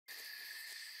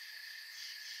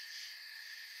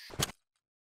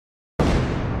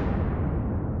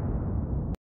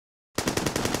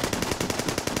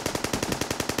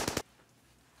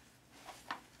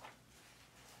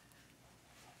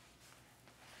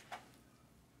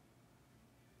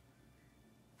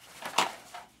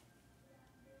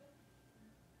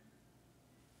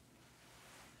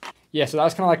Yeah, so that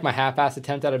was kind of like my half-assed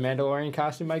attempt at a Mandalorian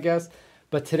costume, I guess.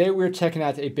 But today we're checking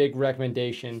out a big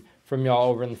recommendation from y'all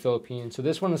over in the Philippines. So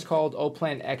this one is called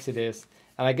Oplan Exodus,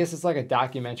 and I guess it's like a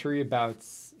documentary about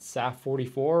SAF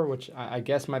 44, which I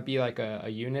guess might be like a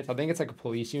unit. I think it's like a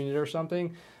police unit or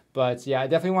something. But yeah, I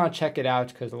definitely want to check it out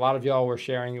because a lot of y'all were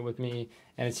sharing it with me,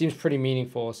 and it seems pretty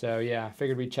meaningful. So yeah, I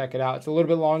figured we'd check it out. It's a little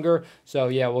bit longer, so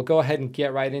yeah, we'll go ahead and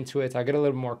get right into it. I'll get a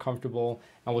little more comfortable,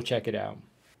 and we'll check it out.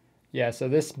 Yeah, so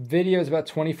this video is about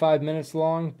 25 minutes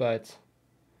long, but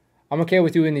I'm okay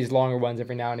with doing these longer ones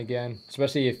every now and again,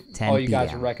 especially if all you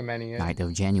guys are recommending it. Night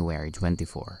of January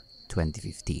 24,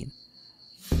 2015.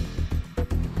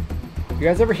 You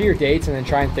guys ever hear dates and then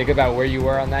try and think about where you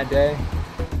were on that day?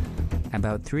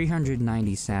 About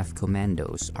 390 SAF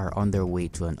commandos are on their way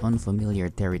to an unfamiliar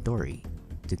territory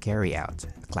to carry out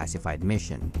a classified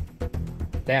mission.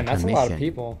 Damn, that's a lot of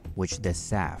people. Which the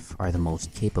SAF are the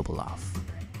most capable of.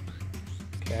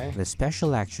 Okay. The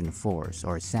Special Action Force,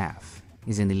 or SAF,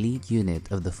 is an elite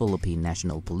unit of the Philippine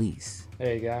National Police.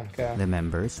 There you go, okay. The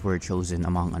members were chosen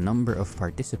among a number of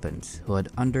participants who had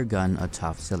undergone a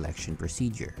tough selection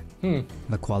procedure.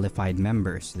 The qualified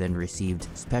members then received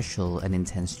special and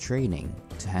intense training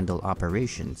to handle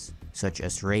operations such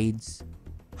as raids,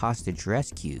 hostage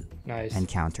rescue, and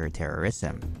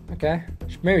counter-terrorism. Okay,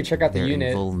 maybe check out the unit. Their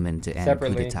involvement to end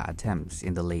coup d'etat attempts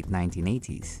in the late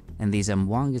 1980s and the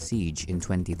Zamboanga siege in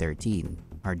 2013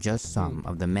 are just some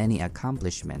of the many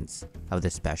accomplishments of the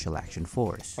Special Action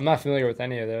Force. I'm not familiar with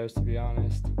any of those, to be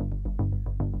honest.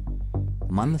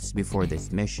 Months before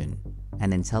this mission,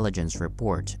 an intelligence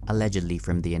report allegedly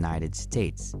from the United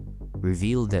States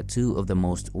revealed that two of the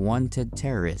most wanted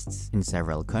terrorists in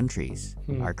several countries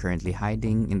are currently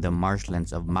hiding in the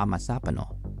marshlands of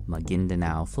Mamasapano,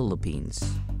 Maguindanao, Philippines.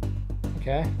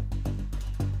 Okay.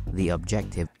 The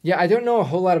objective. Yeah, I don't know a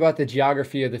whole lot about the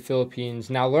geography of the Philippines.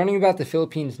 Now, learning about the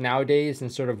Philippines nowadays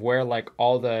and sort of where like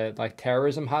all the like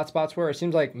terrorism hotspots were, it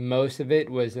seems like most of it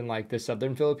was in like the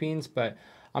southern Philippines, but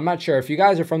I'm not sure if you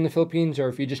guys are from the Philippines or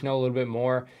if you just know a little bit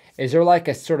more. Is there like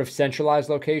a sort of centralized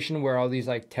location where all these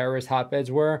like terrorist hotbeds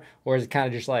were, or is it kind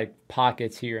of just like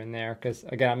pockets here and there? Because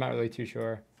again, I'm not really too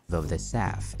sure. Of the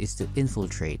SAF is to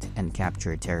infiltrate and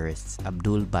capture terrorists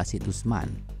Abdul Basit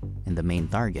Usman and the main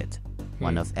target,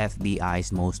 one of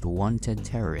FBI's most wanted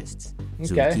terrorists,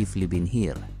 Zulkifli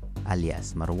Binhir,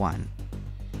 alias Marwan.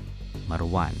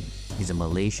 Marwan is a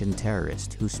Malaysian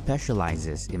terrorist who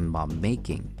specializes in bomb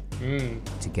making.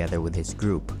 Together with his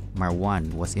group,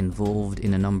 Marwan was involved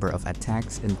in a number of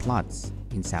attacks and plots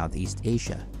in Southeast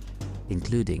Asia,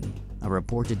 including a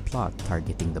reported plot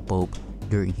targeting the Pope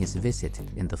during his visit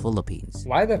in the Philippines.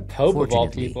 Why the Pope of all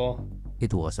people?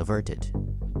 It was averted.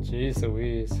 Jeez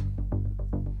Louise.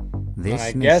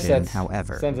 This mission,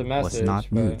 however, was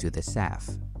not new to the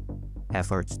SAF.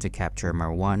 Efforts to capture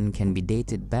Marwan can be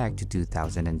dated back to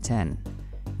 2010,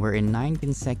 wherein 9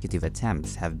 consecutive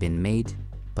attempts have been made,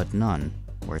 but none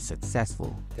were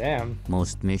successful. Damn.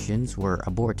 Most missions were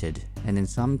aborted, and in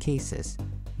some cases,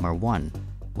 Marwan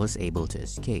was able to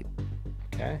escape.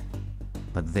 Okay.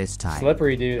 But this time,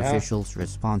 slippery dude, officials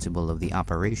responsible of the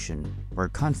operation were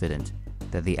confident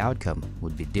that the outcome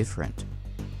would be different.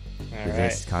 With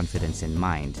this confidence in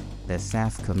mind, the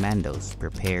SAF commandos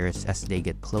prepares as they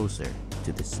get closer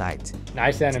to the site.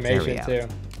 Nice animation too.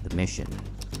 The mission.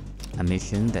 A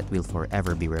mission that will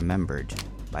forever be remembered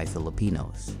by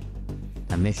Filipinos.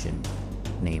 A mission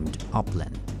named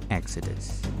Oplan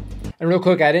Exodus. And real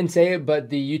quick, I didn't say it, but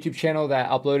the YouTube channel that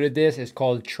uploaded this is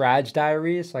called Trage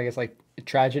Diaries. So I guess like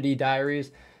Tragedy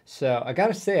Diaries. So I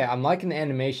gotta say, I'm liking the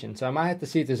animation. So I might have to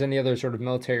see if there's any other sort of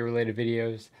military related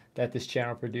videos that this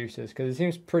channel produces, because it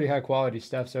seems pretty high quality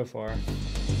stuff so far.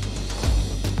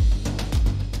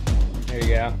 There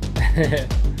you go.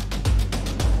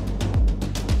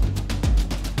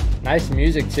 Nice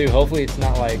music too. Hopefully it's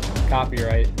not like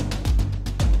copyright.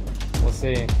 We'll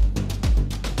see.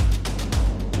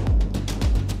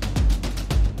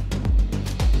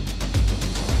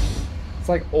 It's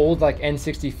like old like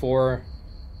N64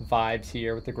 vibes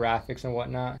here with the graphics and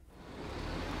whatnot.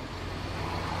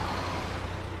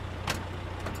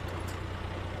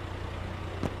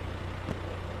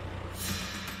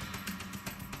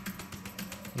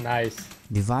 Nice.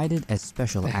 Divided as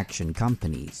special action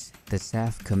companies, the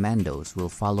SAF commandos will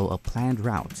follow a planned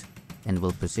route and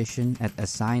will position at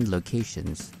assigned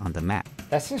locations on the map.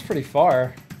 That seems pretty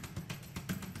far.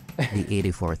 The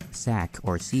 84th SAC,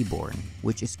 or Seaborn,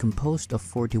 which is composed of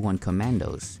 41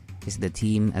 commandos, is the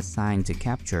team assigned to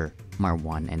capture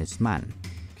Marwan and Usman.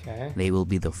 Okay. They will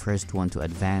be the first one to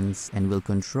advance and will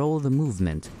control the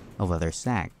movement of other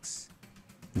SACs.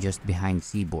 Just behind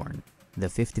Seaborn, the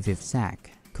 55th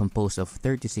SAC composed of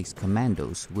 36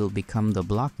 commandos, will become the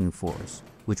blocking force,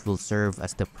 which will serve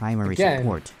as the primary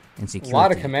support and security a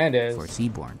lot of commandos for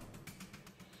Seabourn.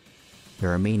 The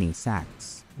remaining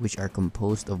SACs, which are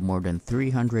composed of more than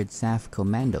 300 SAF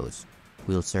commandos,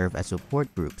 will serve as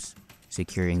support groups,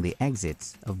 securing the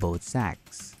exits of both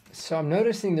SACs. So I'm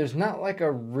noticing there's not like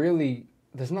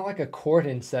a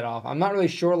cordon set off. I'm not really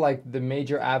sure like the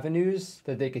major avenues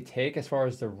that they could take as far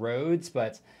as the roads,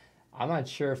 but I'm not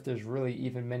sure if there's really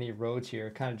even many roads here.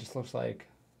 It kind of just looks like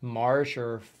marsh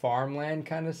or farmland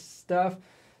kind of stuff.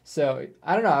 So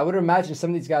I don't know. I would imagine some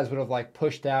of these guys would have like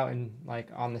pushed out and like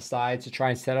on the sides to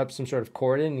try and set up some sort of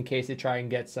cordon in case they try and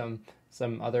get some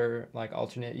other like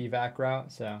alternate evac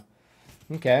route. So,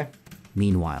 okay.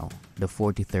 Meanwhile, the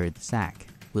 43rd SAC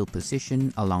will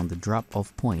position along the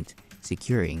drop-off point,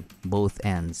 securing both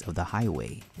ends of the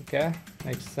highway. Okay,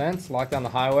 makes sense. Lock down the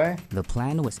highway. The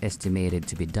plan was estimated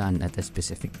to be done at a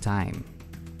specific time.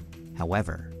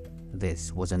 However,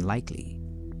 this was unlikely,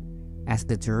 as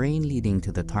the terrain leading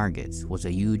to the targets was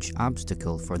a huge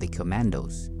obstacle for the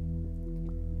commandos.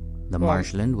 The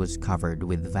marshland was covered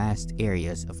with vast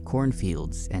areas of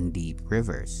cornfields and deep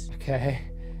rivers. Okay,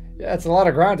 yeah, it's a lot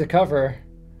of ground to cover.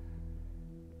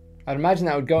 I'd imagine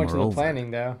that would go into the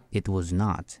planning, though. It was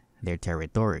not their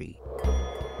territory.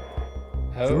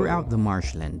 Throughout the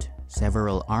marshland,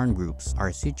 several armed groups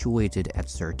are situated at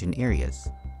certain areas,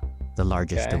 the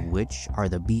largest of which are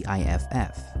the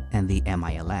BIFF and the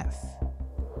MILF.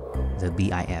 The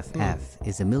BIFF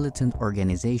is a militant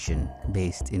organization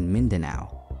based in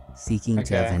Mindanao, seeking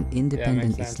to have an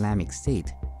independent Islamic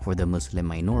state for the Muslim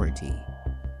minority.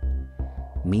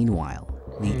 Meanwhile,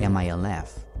 the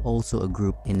MILF, also a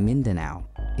group in Mindanao,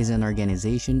 is an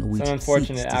organization which seeks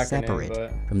to separate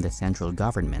from the central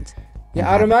government.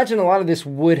 Yeah, I'd imagine a lot of this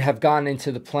would have gone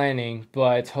into the planning,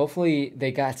 but hopefully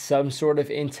they got some sort of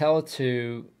intel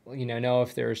to, know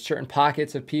if there's certain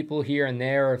pockets of people here and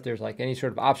there, or if there's like any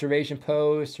sort of observation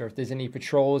posts, or if there's any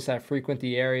patrols that frequent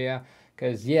the area.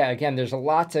 Because, yeah, again, there's a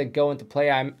lot to go into play.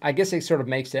 I guess it sort of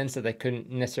makes sense that they couldn't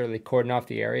necessarily cordon off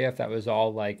the area if that was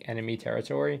all like enemy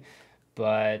territory.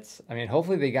 But, I mean,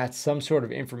 hopefully they got some sort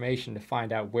of information to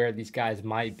find out where these guys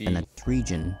might be. In a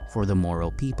region for the Moro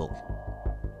people.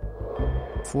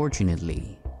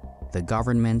 Fortunately, the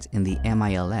government and the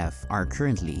MILF are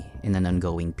currently in an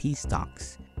ongoing peace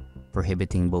talks,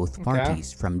 prohibiting both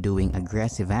parties from doing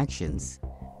aggressive actions,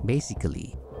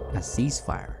 basically a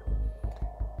ceasefire.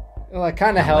 Well, it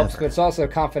kind of helps, but it's also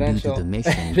confidential. Due to the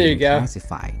mission being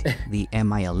classified, the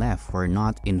MILF were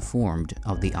not informed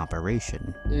of the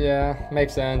operation. Yeah,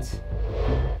 makes sense.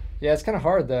 Yeah, it's kind of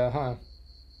hard though, huh?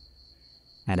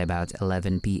 At about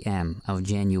 11 p.m. of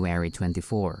January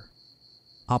 24,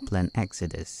 upland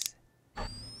exodus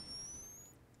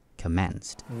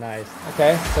commenced. Nice.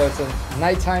 Okay, so it's a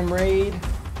nighttime raid.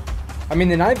 I mean,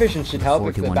 the night vision should help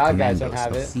if the bad guys don't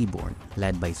have it. Seabourn,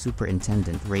 led by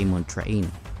Superintendent Raymond Train,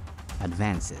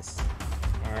 advances.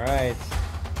 All right.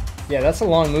 Yeah, that's a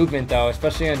long movement though,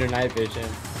 especially under night vision.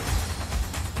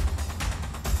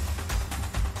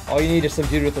 All you need is some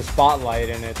dude with a spotlight,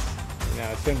 and it's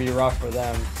gonna be rough for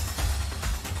them.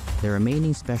 The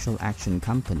remaining special action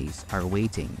companies are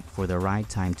waiting for the right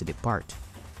time to depart,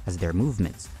 as their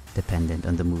movements dependent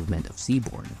on the movement of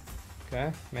Seabourn.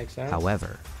 Okay, makes sense.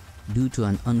 However, due to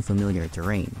an unfamiliar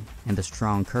terrain and the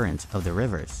strong current of the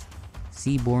rivers,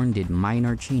 Seabourn did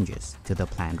minor changes to the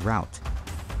planned route.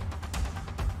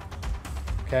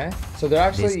 Okay, so they're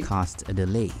actually... This caused a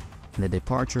delay in the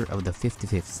departure of the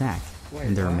 55th SAC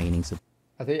and the remaining...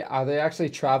 Are they actually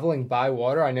traveling by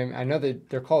water? I know that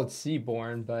they're called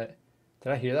Seabourn, but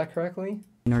did I hear that correctly?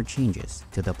 Minor changes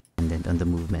to the dependent on the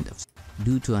movement of...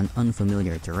 Due to an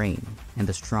unfamiliar terrain and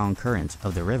the strong current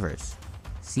of the rivers,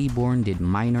 Seabourn did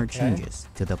minor changes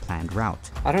to the planned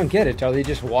route. I don't get it. Are they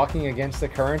just walking against the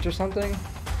current or something?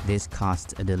 This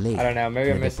caused a delay I don't know.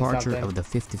 Maybe in the departure of the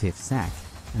 55th SAC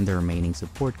and the remaining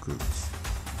support groups.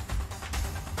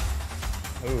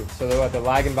 Ooh, so they're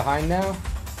lagging behind now?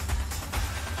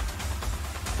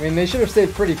 I mean, they should have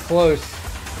stayed pretty close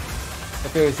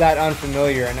if it was that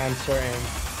unfamiliar and uncertain.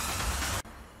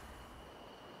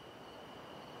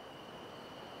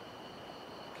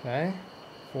 Okay,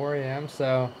 4 a.m.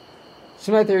 So,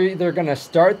 seems like they're either going to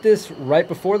start this right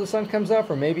before the sun comes up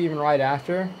or maybe even right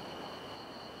after.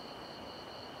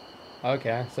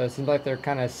 Okay, so it seems like they're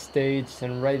kind of staged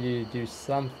and ready to do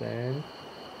something.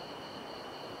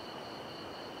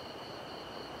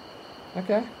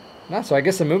 Okay, nice. So I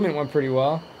guess the movement went pretty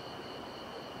well.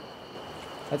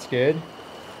 That's good.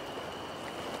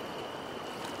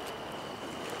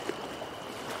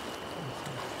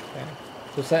 Okay.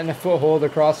 So setting a foothold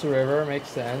across the river makes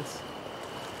sense.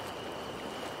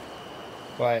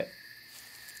 but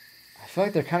I feel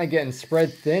like they're kind of getting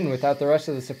spread thin without the rest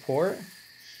of the support.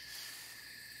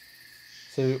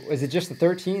 So is it just the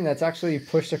 13 that's actually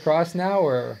pushed across now,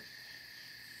 or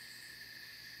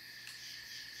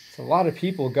it's a lot of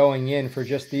people going in for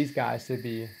just these guys to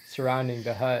be surrounding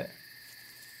the hut.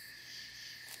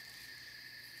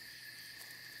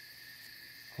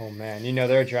 Oh man, you know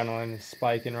their adrenaline is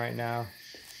spiking right now.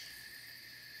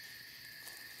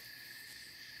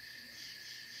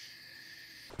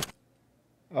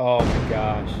 Oh my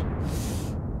gosh.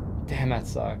 Damn, that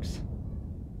sucks.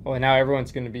 Oh, and now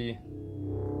everyone's gonna be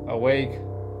awake.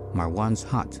 Marwan's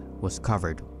hut was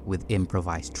covered with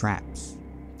improvised traps.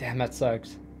 Damn, that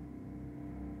sucks.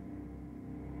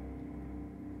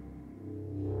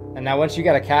 And now once you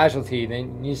got a casualty,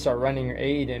 then you start running your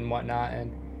aid and whatnot,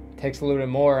 and it takes a little bit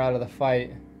more out of the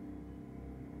fight.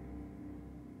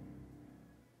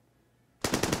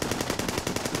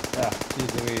 Ah,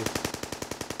 jeez Louise.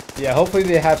 Yeah, hopefully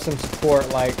they have some support,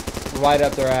 like, right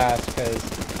up their ass, because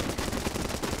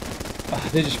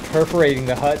they're just perforating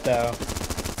the hut, though.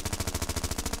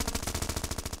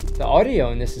 The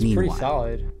audio in this is pretty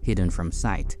solid. Hidden from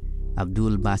sight,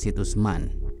 Abdul Basit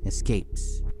Usman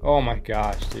escapes. Oh my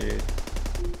gosh, dude.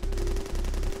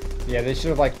 Yeah, they should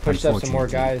have, like, pushed up some more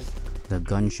guys. The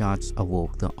gunshots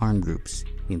awoke the armed groups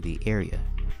in the area.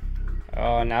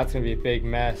 Oh, now it's gonna be a big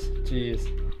mess. Jeez.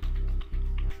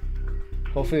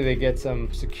 Hopefully they get some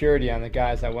security on the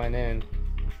guys that went in.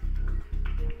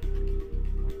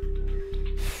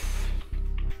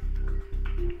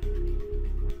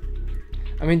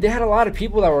 I mean, they had a lot of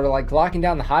people that were like locking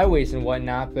down the highways and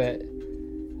whatnot, but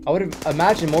I would have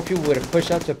imagined more people would have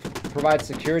pushed up to provide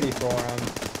security for them.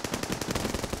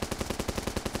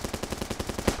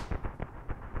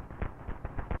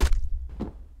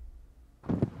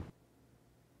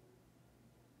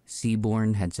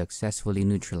 Seaborn had successfully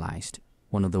neutralized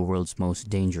one of the world's most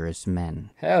dangerous men.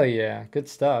 Hell yeah, good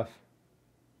stuff.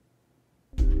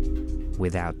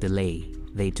 Without delay,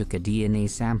 they took a DNA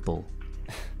sample.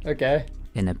 Okay.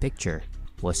 And a picture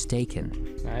was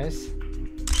taken. Nice.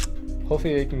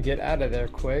 Hopefully they can get out of there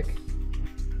quick.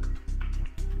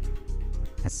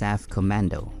 A SAF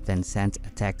commando then sent a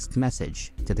text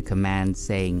message to the command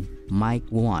saying Mike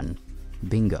 1,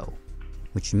 bingo,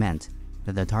 which meant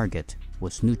that the target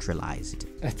was neutralized.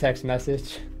 A text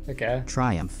message? Okay.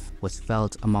 Triumph was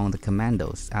felt among the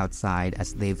commandos outside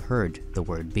as they've heard the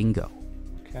word bingo.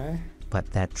 Okay.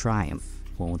 But that triumph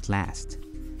won't last.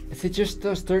 Is it just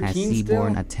those 13 as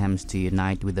Seaborn attempts to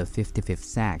unite with the 55th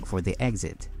SAC for the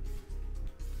exit.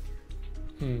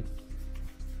 Oh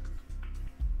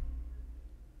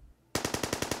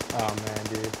man,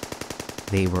 dude.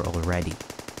 They were already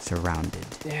surrounded.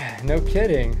 Yeah, no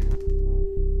kidding.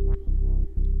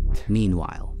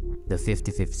 Meanwhile, the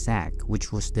 55th SAC,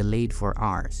 which was delayed for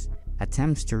hours,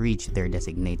 attempts to reach their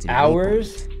designated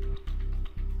hours? waypoint.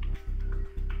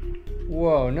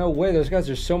 Whoa, no way, those guys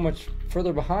are so much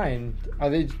further behind. Are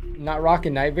they not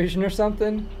rocking night vision or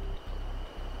something?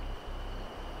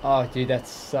 Oh, dude, that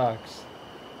sucks.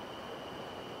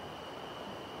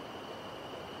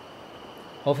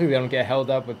 Hopefully they don't get held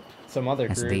up with some other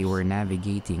groups. As they were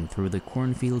navigating through the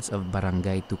cornfields of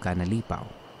Barangay Tucanalipaw,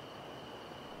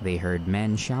 they heard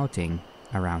men shouting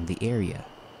around the area.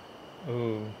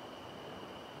 Ooh.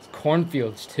 It's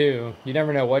cornfields too. You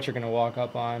never know what you're gonna walk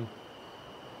up on.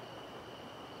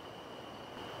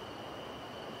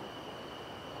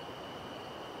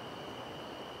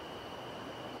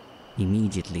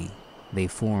 Immediately, they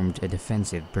formed a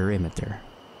defensive perimeter.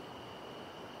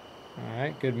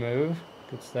 Alright, good move.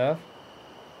 Good stuff.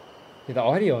 Yeah, the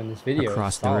audio in this video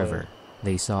Across is the river,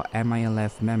 they saw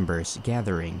MILF members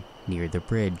gathering near the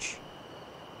bridge.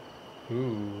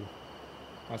 Ooh,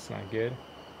 that's not good.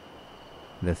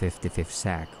 The 55th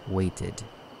SAC waited.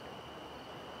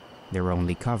 Their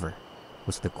only cover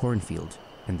was the cornfield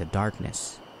and the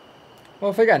darkness.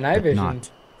 Well, if they got night but vision, not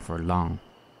for long.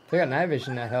 If they got night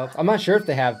vision, that helps. I'm not sure if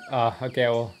they have. Okay,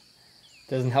 well,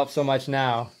 doesn't help so much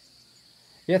now.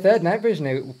 Yeah, if they had night vision,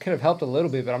 it could have helped a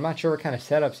little bit, but I'm not sure what kind of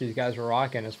setups these guys were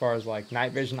rocking as far as like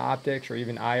night vision optics or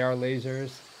even IR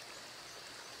lasers.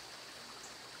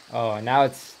 Oh, and now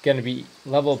it's going to be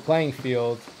level playing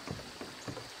field.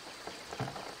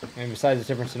 And besides the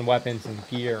difference in weapons and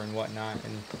gear and whatnot,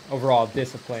 and overall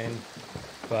discipline.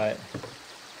 But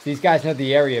if these guys know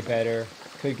the area better,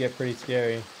 could get pretty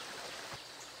scary.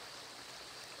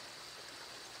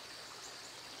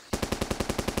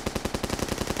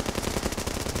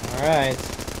 Alright.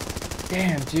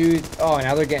 Damn, dude. Oh,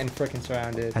 now they're getting freaking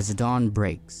surrounded. As dawn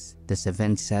breaks, the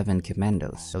 77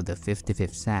 commandos of the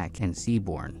 55th SAC and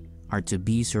Seaborn are to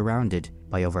be surrounded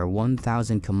by over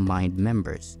 1,000 combined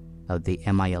members of the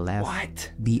MILF,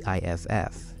 What?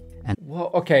 BIFF, and... Well,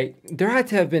 okay, there had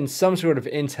to have been some sort of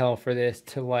intel for this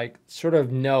to like sort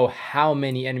of know how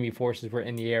many enemy forces were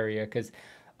in the area, because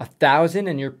 1,000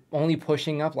 and you're only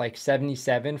pushing up like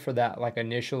 77 for that like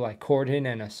initial like cordon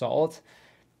and assault.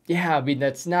 Yeah, I mean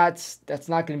that's not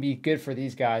going to be good for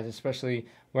these guys, especially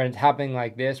when it's happening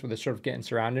like this, where they're sort of getting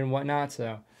surrounded and whatnot.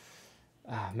 So,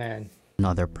 oh man. And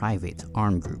other private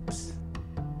armed groups.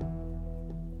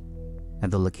 At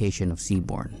the location of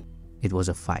Seabourn, it was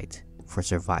a fight for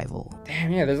survival.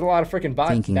 Damn, yeah, there's a lot of freaking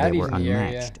Thinking they were in the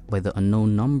unmatched by the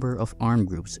unknown number of armed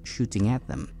groups shooting at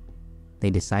them, they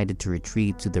decided to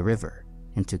retreat to the river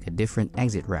and took a different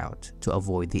exit route to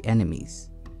avoid the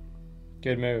enemies.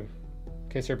 Good move. In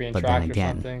case they're being But tracked then again,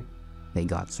 or something. they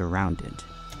got surrounded.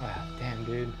 Ah, damn,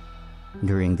 dude.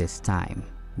 During this time,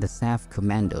 the SAF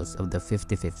commandos of the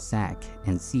 55th SAC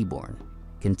and Seabourn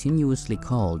continuously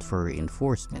called for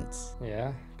reinforcements.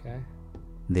 Yeah, okay.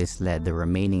 This led the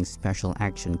remaining special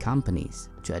action companies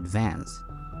to advance,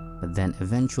 but then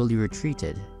eventually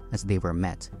retreated as they were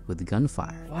met with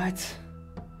gunfire. What?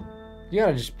 You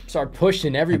gotta just start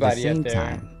pushing everybody At the up same there.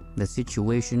 time, the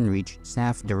situation reached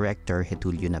SAF Director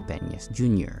Getulio Napeñas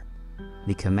Jr.,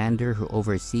 the commander who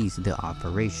oversees the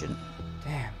operation.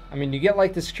 Damn. I mean, you get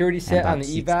like the security set on the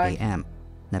 6 evac, a.m.,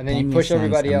 and then you Napeñas push sends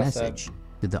everybody a else up. message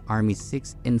to the Army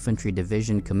 6th Infantry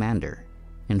Division commander,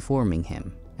 informing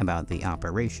him about the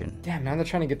operation. Damn, now they're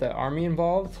trying to get the army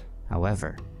involved?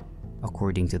 However,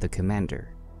 according to the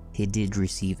commander, he did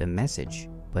receive a message,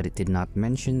 but it did not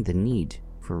mention the need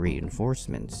for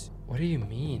reinforcements. What do you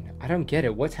mean? I don't get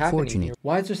it. What's happening here?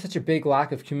 Why is there such a big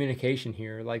lack of communication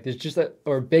here? Like, there's just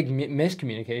or big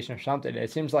miscommunication or something. It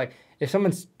seems like if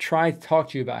someone's trying to talk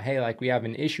to you about, hey, like, we have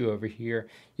an issue over here,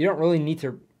 you don't really need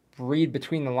to read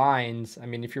between the lines. I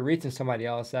mean, if you're reaching somebody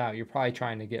else out, you're probably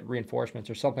trying to get reinforcements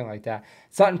or something like that.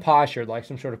 Something postured, like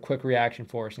some sort of quick reaction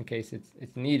force in case it's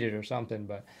needed or something.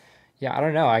 But yeah, I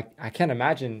don't know. I can't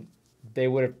imagine they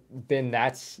would have been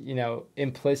that, you know,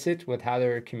 implicit with how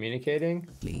they're communicating.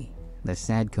 The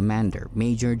said commander,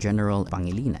 Major General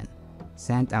Pangilinan,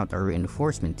 sent out a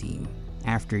reinforcement team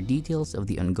after details of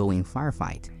the ongoing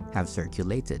firefight have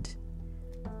circulated.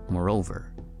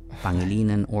 Moreover,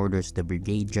 Pangilinan orders the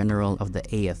Brigade General of the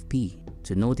AFP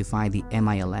to notify the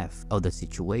MILF of the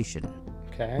situation,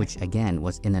 which again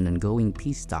was in an ongoing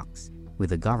peace talks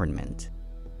with the government.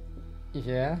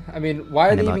 Yeah, I mean, why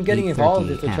are they even getting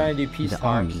involved if they're trying to do peace talks? The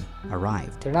army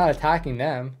arrived. They're not attacking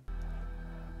them.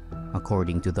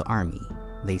 According to the army,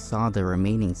 they saw the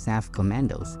remaining SAF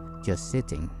commandos just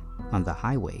sitting on the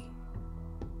highway.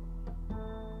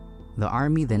 The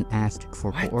army then asked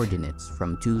for coordinates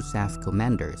from 2 SAF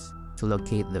commanders to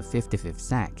locate the 55th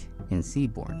SAC in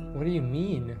Seabourn. What do you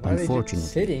mean? Why Unfortunately, are they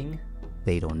just sitting?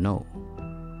 They don't know.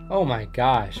 Oh my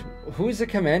gosh. Who's the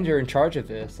commander in charge of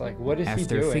this? Like, what is he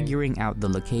doing? After figuring out the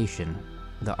location,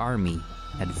 the army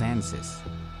advances.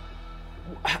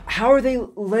 How are they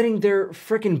letting their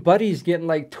freaking buddies get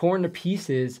like torn to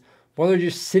pieces while they're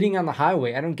just sitting on the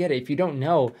highway? I don't get it. If you don't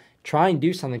know, try and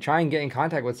do something. Try and get in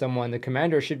contact with someone. The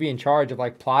commander should be in charge of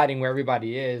like plotting where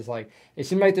everybody is. Like, it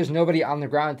seems like there's nobody on the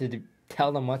ground to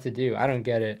tell them what to do. I don't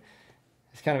get it.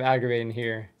 It's kind of aggravating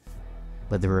here.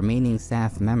 But the remaining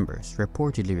SAF members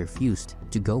reportedly refused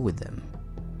to go with them.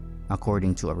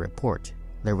 According to a report,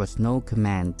 there was no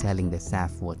command telling the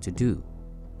SAF what to do.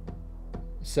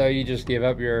 So you just give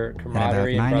up your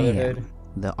camaraderie and At about 9 brotherhood? a.m.,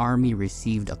 the army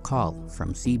received a call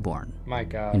from Seabourn, My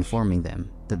gosh. informing them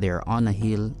that they are on a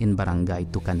hill in Barangay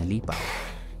Tucanalipa,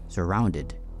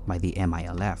 surrounded by the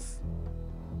MILF.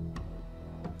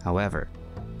 However,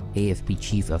 AFP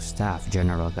Chief of Staff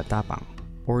General Katapang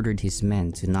ordered his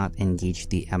men to not engage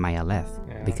the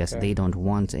MILF because they don't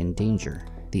want to endanger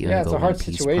the ongoing it's a hard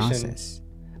peace situation. process.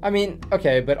 I mean,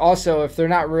 okay, but also if they're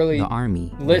not really The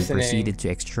army then listening, proceeded to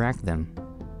extract them.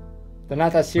 they're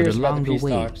not that serious But about along the the peace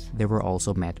way, talks. they were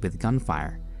also met with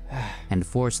gunfire and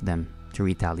forced them to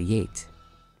retaliate.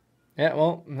 Yeah,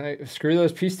 well, hey, screw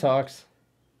those peace talks.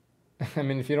 I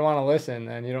mean, if you don't want to listen,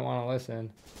 then you don't want to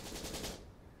listen.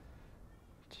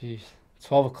 Jeez.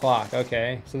 12 o'clock,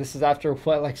 okay. So this is after,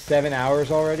 what, like 7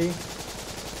 hours already?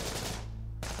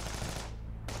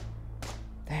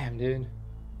 Damn, dude.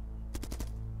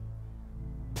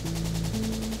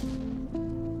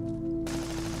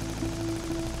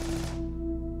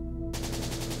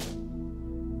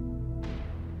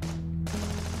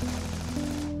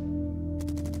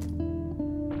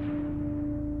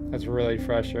 That's really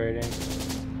frustrating.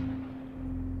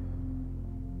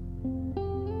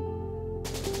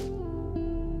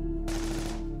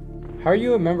 How are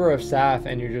you a member of SAF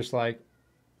and you're just like,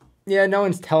 yeah, no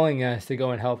one's telling us to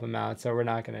go and help him out, so we're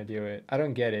not going to do it. I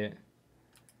don't get it.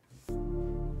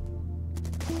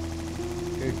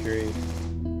 Good grief.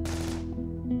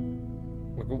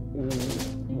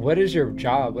 What is your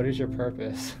job? What is your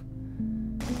purpose?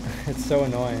 It's so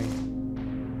annoying.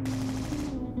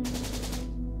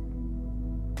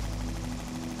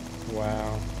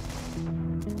 Wow.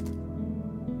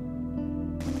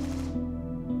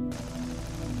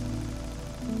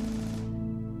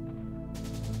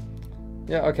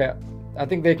 Yeah, okay. I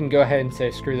think they can go ahead and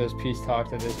say screw those peace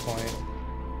talks at this point.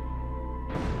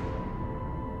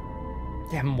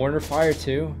 Yeah, mortar fire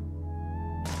too.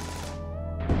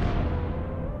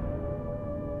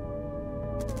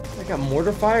 They got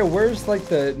mortar fire? Where's like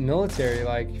the military?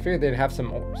 Like, you figured they'd have some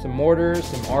mortars,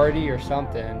 some arty or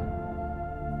something.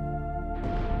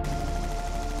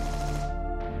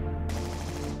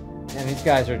 And these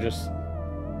guys are just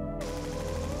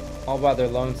all by their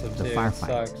lonesome too. The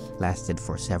firefight lasted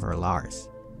for several hours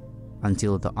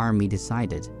until the army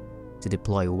decided to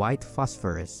deploy white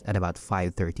phosphorus at about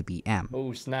 5:30 p.m.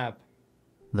 Oh, snap.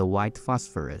 The white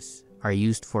phosphorus are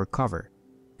used for cover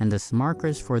and as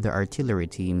markers for the artillery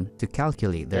team to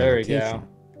calculate their location,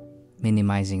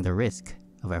 minimizing the risk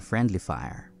of a friendly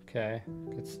fire. Okay,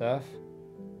 good stuff.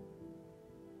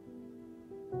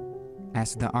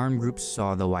 As the armed groups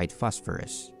saw the white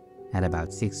phosphorus, at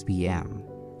about 6 p.m.,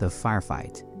 the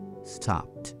firefight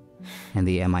stopped, and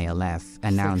the MILF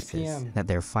announces that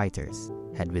their fighters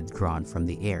had withdrawn from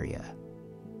the area.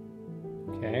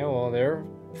 Okay, well, they're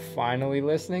finally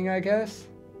listening, I guess.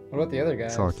 What about the other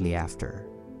guys? Shortly after,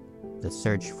 the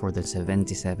search for the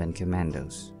 77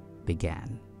 commandos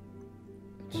began.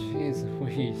 Jeez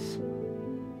Louise.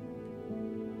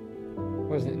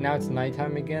 Was it now? It's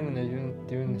nighttime again, and they're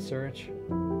doing the search.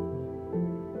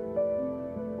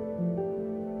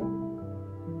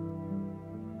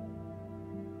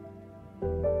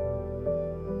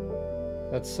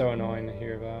 That's so annoying to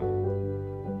hear about.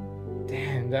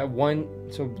 Damn, that one.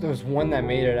 So there was one that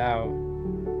made it out.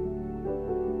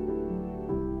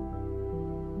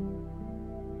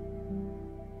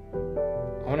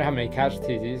 I wonder how many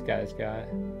casualties these guys got.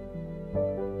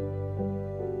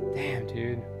 Damn,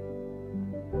 dude.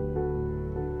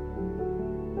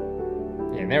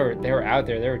 Yeah, and they were out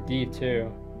there. They were deep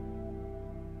too.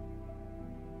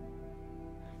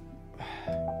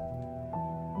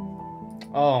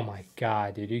 Oh my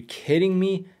god, dude. Are you kidding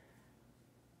me?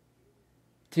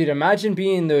 Dude, imagine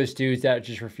being those dudes that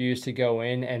just refuse to go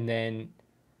in, and then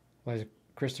was it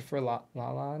Christopher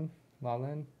Lalland?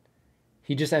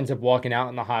 He just ends up walking out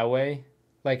on the highway.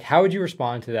 Like, how would you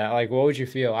respond to that? Like, what would you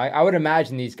feel? I would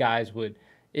imagine these guys would,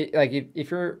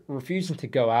 if you're refusing to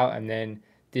go out and then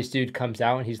this dude comes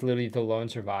out and he's literally the lone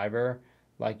survivor,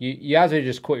 like, you have to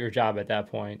just quit your job at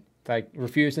that point. Like,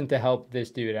 refusing to help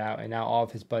this dude out, and now all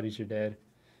of his buddies are dead.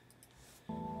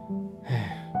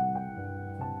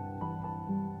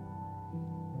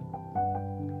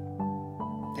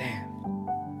 Damn.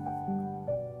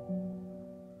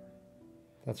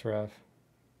 That's rough.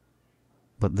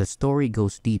 But the story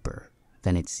goes deeper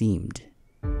than it seemed.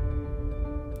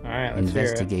 Alright, let's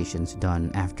Investigations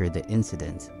done after the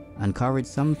incident uncovered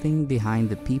something behind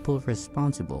the people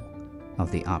responsible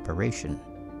of the operation.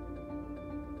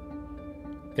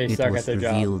 They suck at their job. It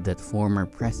was revealed that former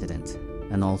president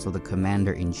and also the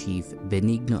commander-in-chief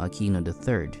Benigno Aquino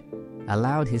III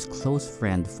allowed his close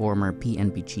friend, former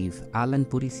PNP chief Alan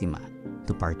Purisima,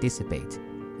 to participate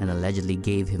and allegedly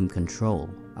gave him control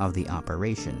of the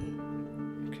operation.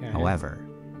 Okay. However,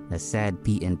 the said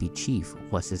PNP chief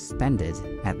was suspended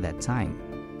at that time,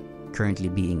 currently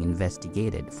being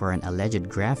investigated for an alleged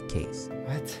graft case.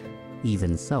 What?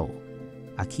 Even so,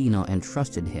 Aquino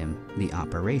entrusted him the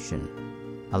operation,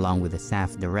 along with the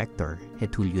SAF director,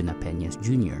 Getulio Napeñas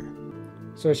Jr.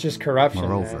 So it's just corruption.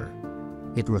 Moreover,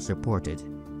 it was reported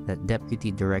that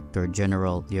Deputy Director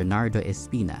General Leonardo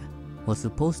Espina was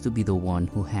supposed to be the one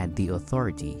who had the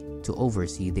authority to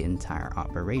oversee the entire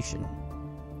operation.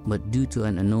 But due to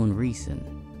an unknown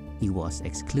reason, he was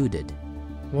excluded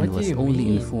and was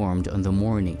only informed on the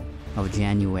morning of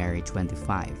January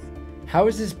 25. How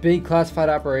does this big classified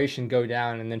operation go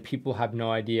down and then people have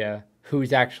no idea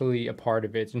who's actually a part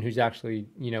of it and who's actually,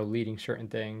 leading certain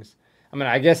things? I mean,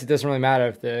 I guess it doesn't really matter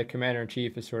if the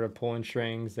commander-in-chief is sort of pulling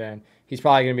strings, then he's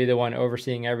probably going to be the one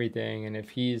overseeing everything. And if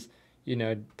he's,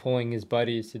 pulling his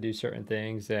buddies to do certain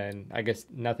things, then I guess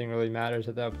nothing really matters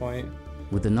at that point.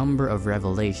 With a number of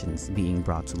revelations being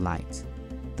brought to light,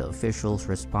 the officials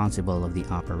responsible of the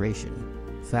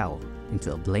operation fell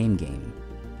into a blame game,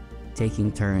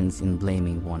 taking turns in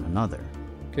blaming one another.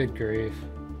 Good grief.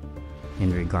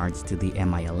 In regards to the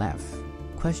MILF,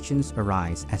 questions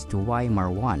arise as to why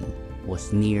Marwan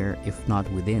was near, if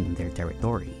not within, their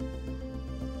territory.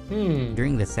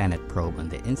 During the Senate probe on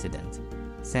the incident,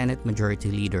 Senate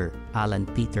Majority Leader Alan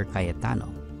Peter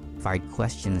Cayetano fired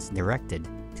questions directed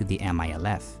to the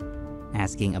MILF,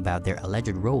 asking about their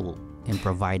alleged role in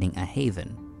providing a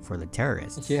haven for the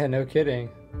terrorists. Yeah, no kidding.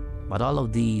 But all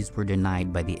of these were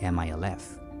denied by the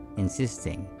MILF,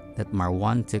 insisting that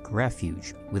Marwan took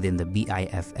refuge within the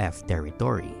BIFF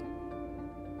territory.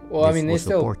 Well, This was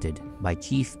supported by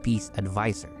Chief Peace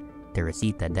Advisor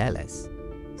Teresita Deles,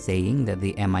 saying that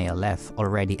the MILF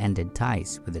already ended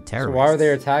ties with the terrorists. So why are they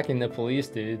attacking the police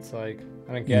dudes? Like,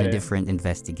 I don't get it. In a different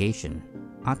investigation,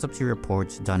 autopsy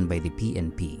reports done by the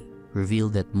PNP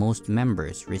revealed that most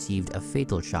members received a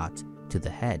fatal shot to the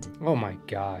head. Oh my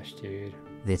gosh, dude.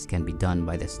 This can be done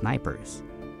by the snipers.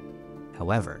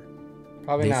 However,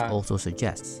 Probably this not. also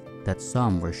suggests that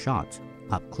some were shot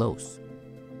up close.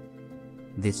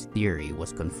 This theory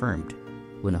was confirmed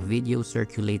when a video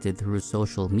circulated through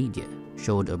social media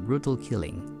showed a brutal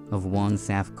killing of one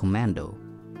SAF commando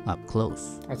up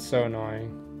close. That's so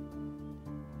annoying.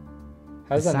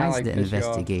 How does that not, Besides like, the piss you off?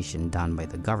 investigation done by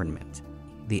the government,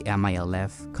 the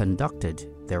MILF conducted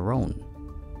their own.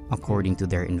 According to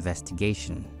their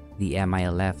investigation, the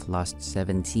MILF lost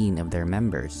 17 of their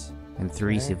members and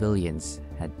 3 Okay. civilians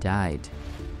had died.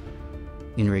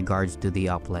 In regards to the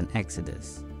Upland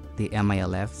Exodus, the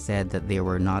MILF said that they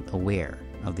were not aware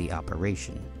of the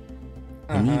operation.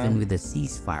 And even with a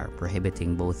ceasefire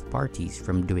prohibiting both parties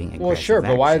from doing aggressive Well, sure,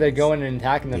 but why are they actions, going and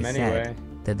attacking them they anyway? said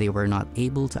that they were not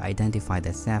able to identify the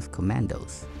SAF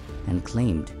commandos and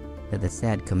claimed that the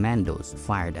said commandos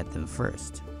fired at them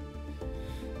first.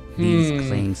 These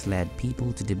claims led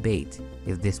people to debate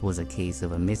if this was a case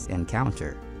of a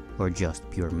misencounter or just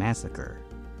pure massacre.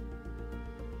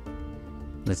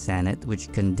 The Senate,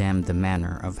 which condemned the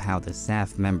manner of how the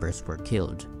SAF members were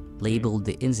killed, labeled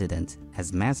the incident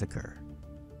as massacre.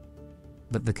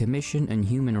 But the Commission on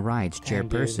Human Rights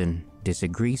chairperson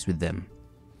disagrees with them,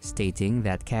 stating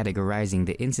that categorizing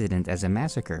the incident as a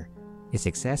massacre is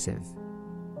excessive.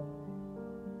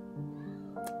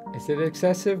 Is it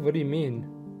excessive? What do you mean?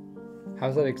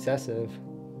 How's that excessive?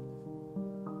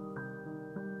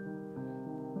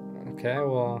 Okay,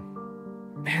 well,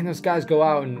 man, those guys go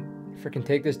out and freaking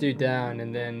take this dude down,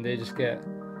 and then they just get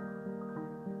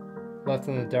left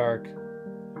in the dark.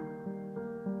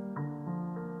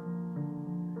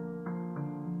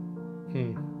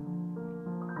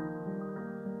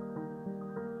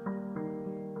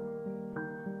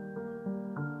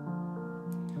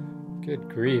 Good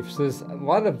grief. So there's a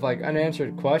lot of like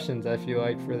unanswered questions, I feel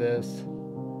like, for this.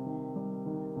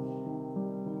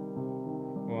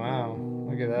 Wow,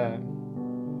 look at that.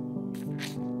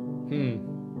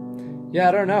 Yeah,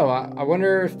 I don't know. I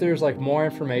wonder if there's like more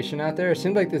information out there. It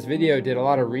seemed like this video did a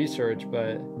lot of research,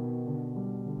 but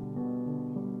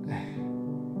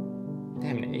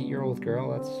damn, an 8-year-old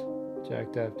girl, that's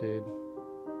jacked up, dude.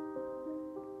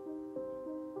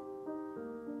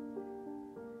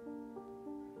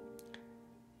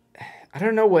 I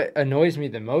don't know what annoys me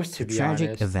the most, to be honest. The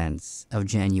tragic events of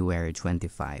January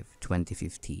 25,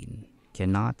 2015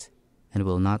 cannot and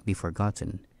will not be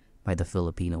forgotten by the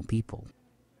Filipino people.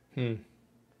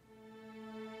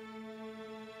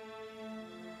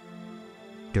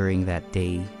 During that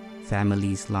day,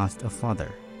 families lost a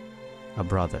father, a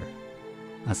brother,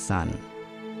 a son,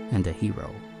 and a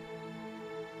hero.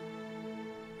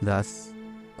 Thus,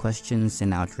 questions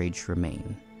and outrage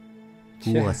remain.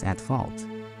 Who was at fault?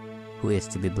 Who is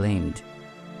to be blamed?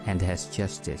 And has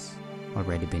justice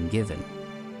already been given?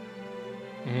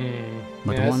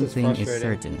 But Yeah, one this is thing is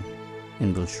frustrating. certain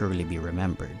and will surely be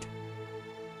remembered: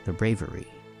 the bravery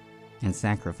and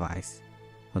sacrifice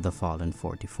of the fallen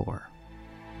 44.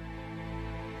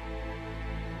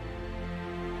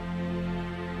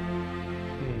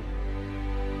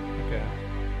 Okay.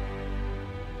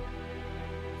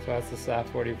 So that's the SAF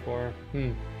 44.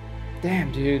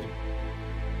 Damn, dude.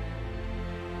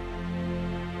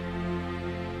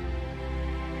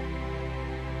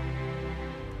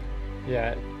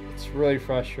 Yeah, it's really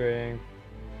frustrating.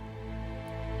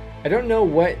 I don't know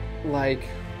what, like,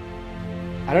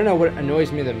 I don't know what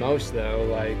annoys me the most, though.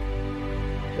 Like,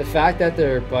 the fact that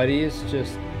their buddies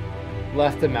just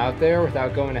left them out there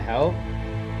without going to help,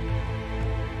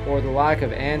 or the lack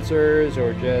of answers,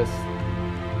 or just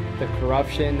the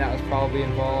corruption that was probably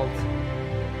involved.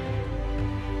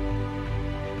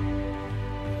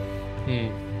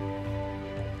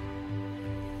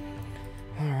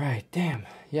 All right, damn.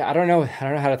 Yeah, I don't know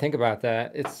how to think about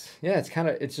that. It's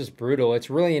just brutal. It's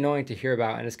really annoying to hear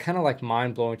about, and it's kind of like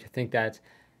mind-blowing to think that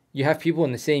you have people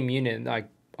in the same unit, like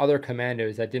other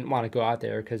commandos that didn't want to go out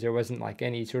there because there wasn't like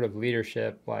any sort of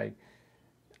leadership. Like,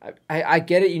 I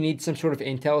get it, you need some sort of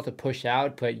intel to push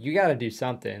out, but you got to do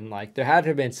something. Like, there had to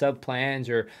have been sub plans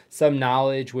or some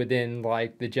knowledge within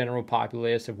like the general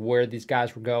populace of where these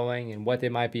guys were going and what they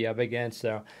might be up against.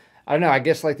 So I don't know, I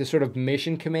guess like the sort of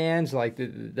mission commands, like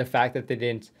the fact that they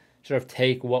didn't sort of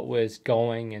take what was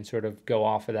going and sort of go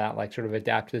off of that, like sort of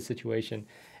adapt to the situation.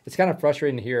 It's kind of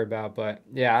frustrating to hear about, but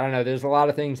yeah, I don't know. There's a lot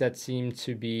of things that seem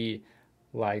to be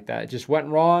like that just went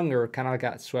wrong or kind of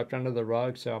got swept under the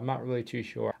rug, so I'm not really too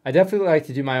sure. I definitely like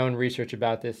to do my own research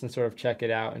about this and sort of check it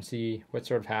out and see what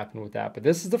sort of happened with that. But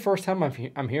this is the first time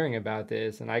I'm hearing about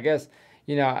this, and I guess,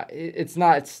 you know, it's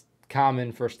not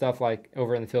common for stuff like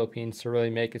over in the Philippines to really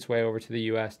make its way over to the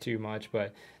US too much,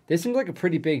 but this seems like a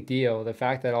pretty big deal, the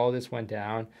fact that all this went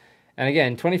down. And again,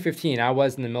 in 2015, I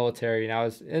was in the military, and I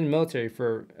was in the military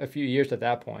for a few years at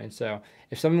that point. So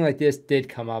if something like this did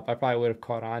come up, I probably would have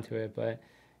caught on to it. But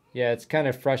yeah, it's kind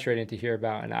of frustrating to hear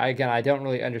about. And I don't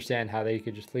really understand how they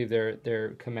could just leave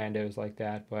their commandos like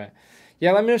that. But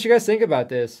yeah, let me know what you guys think about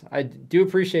this. I do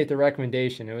appreciate the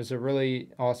recommendation. It was a really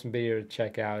awesome video to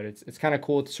check out. It's kind of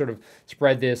cool to sort of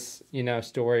spread this, you know,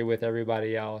 story with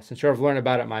everybody else and sort of learn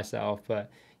about it myself.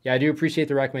 But yeah, I do appreciate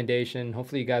the recommendation.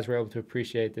 Hopefully you guys were able to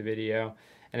appreciate the video.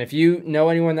 And if you know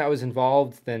anyone that was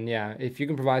involved, then yeah, if you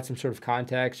can provide some sort of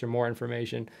context or more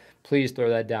information, please throw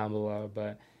that down below.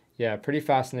 But yeah, pretty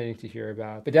fascinating to hear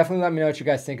about. But definitely let me know what you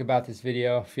guys think about this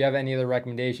video. If you have any other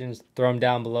recommendations, throw them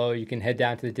down below. You can head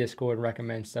down to the Discord and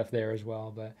recommend stuff there as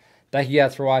well. But thank you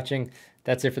guys for watching.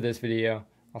 That's it for this video.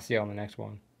 I'll see you on the next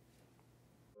one.